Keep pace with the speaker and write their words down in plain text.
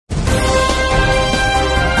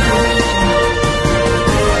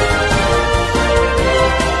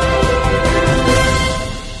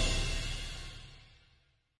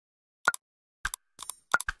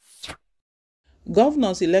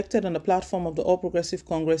Governors elected on the platform of the All Progressive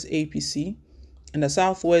Congress (APC) in the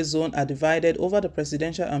Southwest Zone are divided over the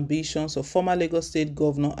presidential ambitions of former Lagos State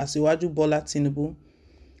Governor Asiwaju Bola Tinubu,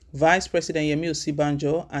 Vice President Fayemi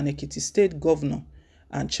Osibanjo, and Ekiti State Governor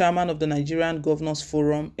and Chairman of the Nigerian Governors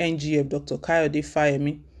Forum (NGF) Dr. Kayode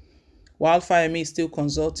Fayemi. While Fayemi is still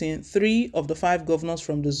consulting, 3 of the 5 governors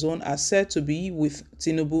from the zone are said to be with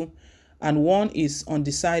Tinubu, and 1 is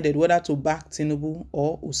undecided whether to back Tinubu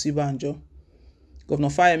or Osibanjo. Governor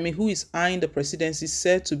Fayemi, who is eyeing the presidency,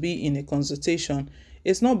 said to be in a consultation,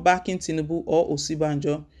 is not backing Tinubu or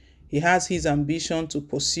Osibanjo. He has his ambition to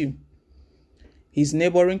pursue. His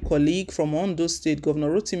neighboring colleague from Ondo State,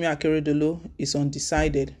 Governor Rotimi Akeredolu, is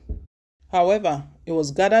undecided. However, it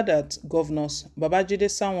was gathered that Governors Babajide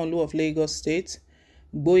Sanwo-Olu of Lagos State,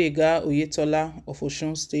 Gboyega Oyetola of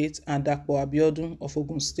Osun State, and Dapo Abiodun of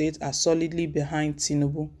Ogun State are solidly behind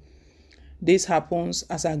Tinubu. This happens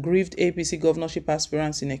as aggrieved APC governorship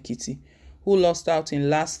aspirants in Ekiti, who lost out in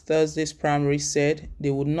last Thursday's primary, said they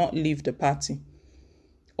would not leave the party.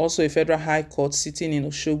 Also, a federal high court sitting in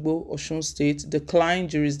Osogbo, Osun State, declined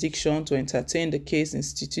jurisdiction to entertain the case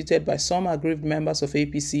instituted by some aggrieved members of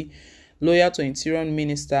APC loyal to Interior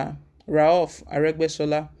Minister Rauf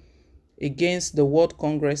Aregbesola against the World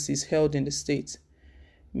Congresses held in the state.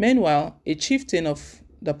 Meanwhile, a chieftain of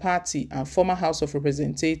the party and former House of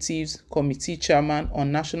Representatives Committee Chairman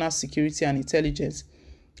on National Security and Intelligence,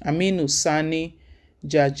 Aminu Sani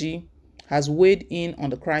Jaji, has weighed in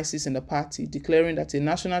on the crisis in the party, declaring that a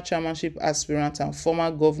national chairmanship aspirant and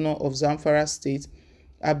former governor of Zamfara State,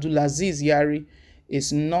 Abdulaziz Yari,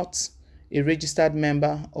 is not a registered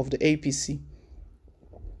member of the APC.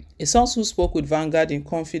 A source who spoke with Vanguard in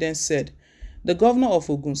confidence said, "The governor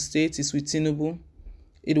of Ogun State is with Tinubu.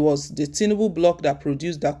 It was the Tinubu bloc that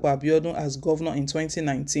produced Dapo Abiodun as governor in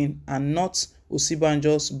 2019 and not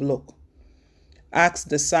Osibanjo's bloc." Asked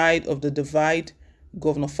the side of the divide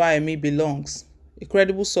Governor Fayemi belongs, a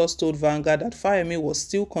credible source told Vanguard that Fayemi was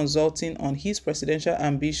still consulting on his presidential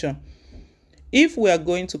ambition. "If we are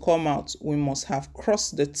going to come out, we must have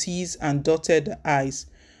crossed the T's and dotted the I's,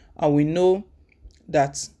 and we know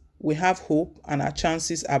that we have hope and our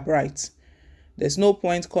chances are bright. There's no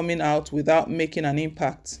point coming out without making an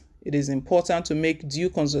impact. It is important to make due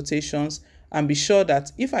consultations and be sure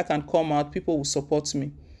that if I can come out, people will support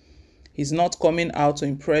me. He's not coming out to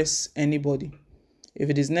impress anybody. If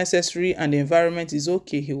it is necessary and the environment is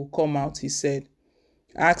okay, he will come out," he said.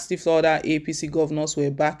 Asked if other APC governors were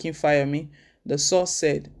backing Fayemi, the source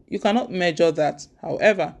said, "You cannot measure that.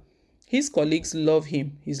 However, his colleagues love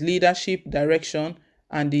him, his leadership, direction,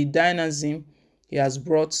 and the dynamism he has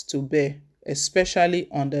brought to bear, especially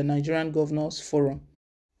on the Nigerian Governors Forum."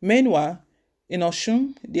 Meanwhile, in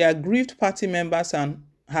Osun, the aggrieved party members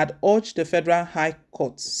had urged the Federal High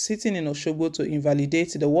Court sitting in Osogbo to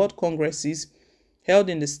invalidate the World Congresses held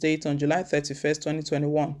in the state on July 31st,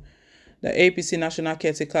 2021. The APC National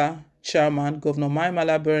Caretaker Chairman, Governor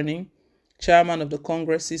Maimala Birni, Chairman of the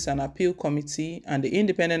Congresses and Appeal Committee, and the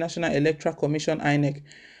Independent National Electoral Commission (INEC),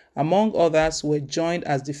 among others, were joined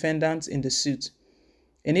as defendants in the suit.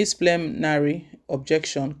 In his plenary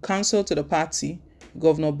objection, counsel to the party,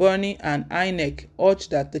 Governor Birni and INEC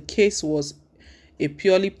urged that the case was a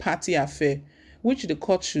purely party affair, which the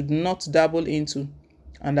court should not dabble into,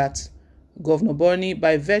 and that Governor Birni,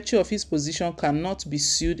 by virtue of his position, cannot be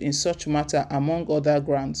sued in such matter, among other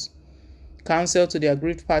grounds. Counsel to the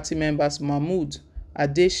aggrieved party members, Mahmood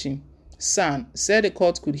Adeshi San, said the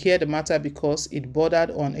court could hear the matter because it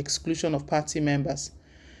bordered on exclusion of party members.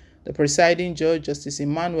 The presiding judge, Justice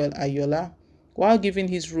Emmanuel Ayola, while giving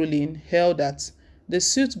his ruling, held that the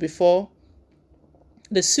suit brought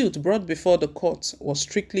before the court was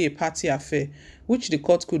strictly a party affair, which the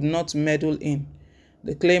court could not meddle in.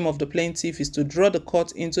 The claim of the plaintiff is to draw the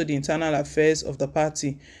court into the internal affairs of the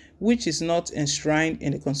party, which is not enshrined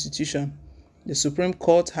in the Constitution. The Supreme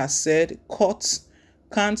Court has said courts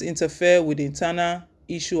can't interfere with the internal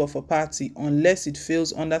issue of a party unless it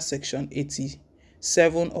falls under Section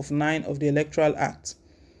 87 of 9 of the Electoral Act.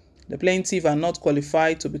 The plaintiff are not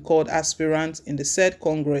qualified to be called aspirants in the said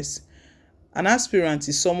Congress. An aspirant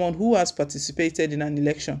is someone who has participated in an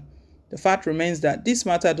election. The fact remains that this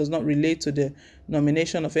matter does not relate to the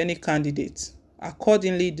nomination of any candidate.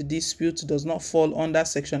 Accordingly, the dispute does not fall under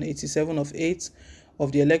Section 87 of 8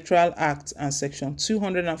 of the Electoral Act and Section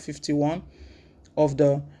 251 of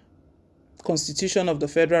the Constitution of the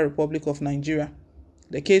Federal Republic of Nigeria.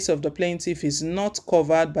 The case of the plaintiff is not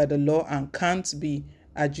covered by the law and can't be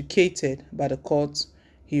adjudicated by the court,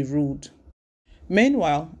 he ruled.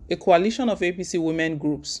 Meanwhile, a coalition of APC women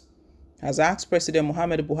groups has asked President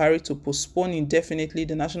Muhammadu Buhari to postpone indefinitely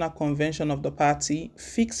the national convention of the party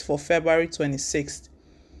fixed for February 26th.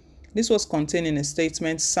 This was contained in a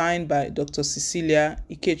statement signed by Dr. Cecilia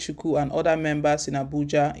Ikechukwu and other members in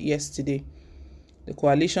Abuja yesterday. The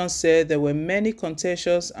coalition said there were many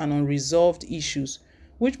contentious and unresolved issues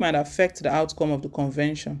which might affect the outcome of the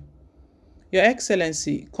convention. Your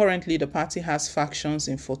Excellency, currently the party has factions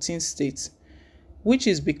in 14 states, which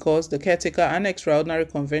is because the Caretaker and Extraordinary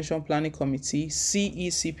Convention Planning Committee,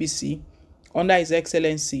 CECPC, under His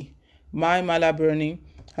Excellency, Mai Mala Buni,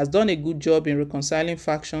 has done a good job in reconciling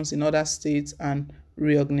factions in other states and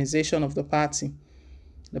reorganization of the party.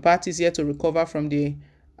 The party is yet to recover from the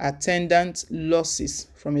attendant losses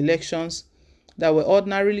from elections that were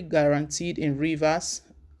ordinarily guaranteed in Rivers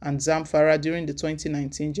and Zamfara during the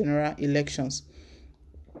 2019 general elections.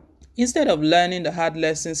 Instead of learning the hard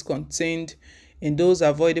lessons contained in those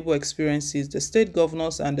avoidable experiences, the state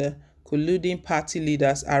governors and the colluding party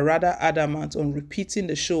leaders are rather adamant on repeating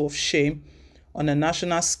the show of shame on a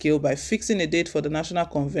national scale by fixing a date for the national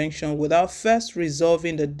convention without first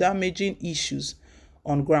resolving the damaging issues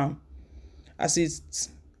on ground. As it's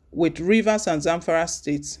with Rivers and Zamfara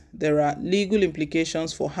states, there are legal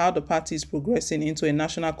implications for how the party is progressing into a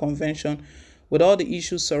national convention with all the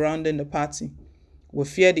issues surrounding the party. We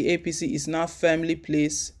fear the APC is now firmly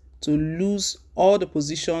placed to lose all the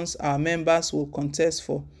positions our members will contest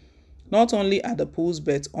for, not only at the polls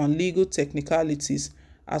but on legal technicalities,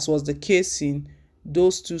 as was the case in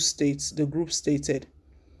those two states, the group stated.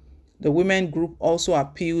 The women group also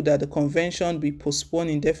appealed that the convention be postponed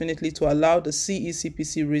indefinitely to allow the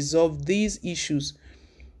CECPC resolve these issues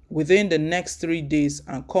within the next 3 days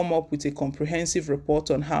and come up with a comprehensive report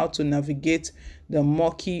on how to navigate the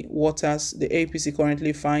murky waters the APC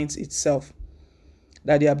currently finds itself.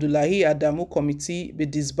 That the Abdullahi Adamu committee be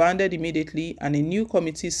disbanded immediately and a new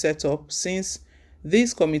committee set up, since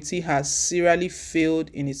this committee has serially failed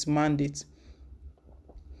in its mandate.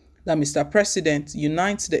 That Mr. President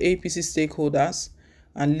unites the APC stakeholders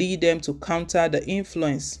and lead them to counter the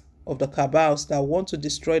influence of the cabals that want to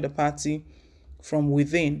destroy the party from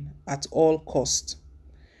within at all cost.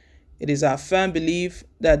 It is our firm belief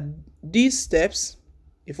that these steps,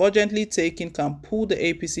 if urgently taken, can pull the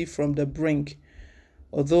APC from the brink,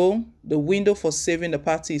 although the window for saving the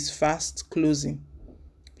party is fast closing.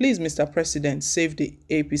 Please, Mr. President, save the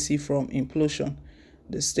APC from implosion,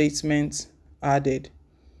 the statement added.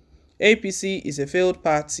 APC is a failed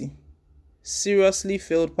party, seriously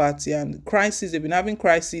failed party, and crisis, they've been having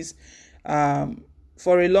crisis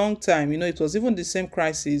for a long time. You know, it was even the same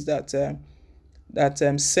crisis that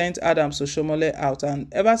sent Adams Oshiomhole out,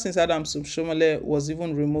 and ever since Adams Oshiomhole was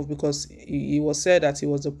even removed, because he was said that he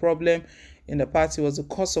was the problem in the party, was the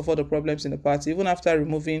cause of all the problems in the party. Even after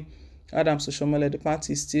removing Adams Oshiomhole, the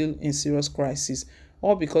party is still in serious crisis,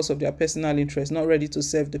 all because of their personal interest, not ready to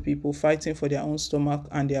serve the people, fighting for their own stomach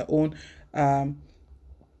and their own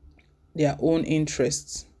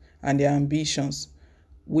interests and their ambitions,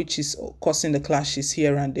 which is causing the clashes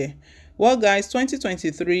here and there. Well, guys,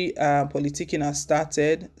 2023 politicking has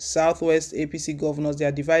started. Southwest APC governors, they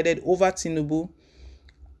are divided over Tinubu,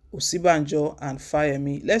 Osibanjo, and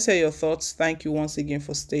Fayemi. Let's hear your thoughts. Thank you once again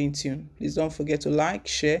for staying tuned. Please don't forget to like,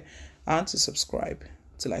 share, and to subscribe.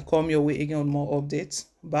 Till I come your way again with more updates.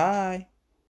 Bye.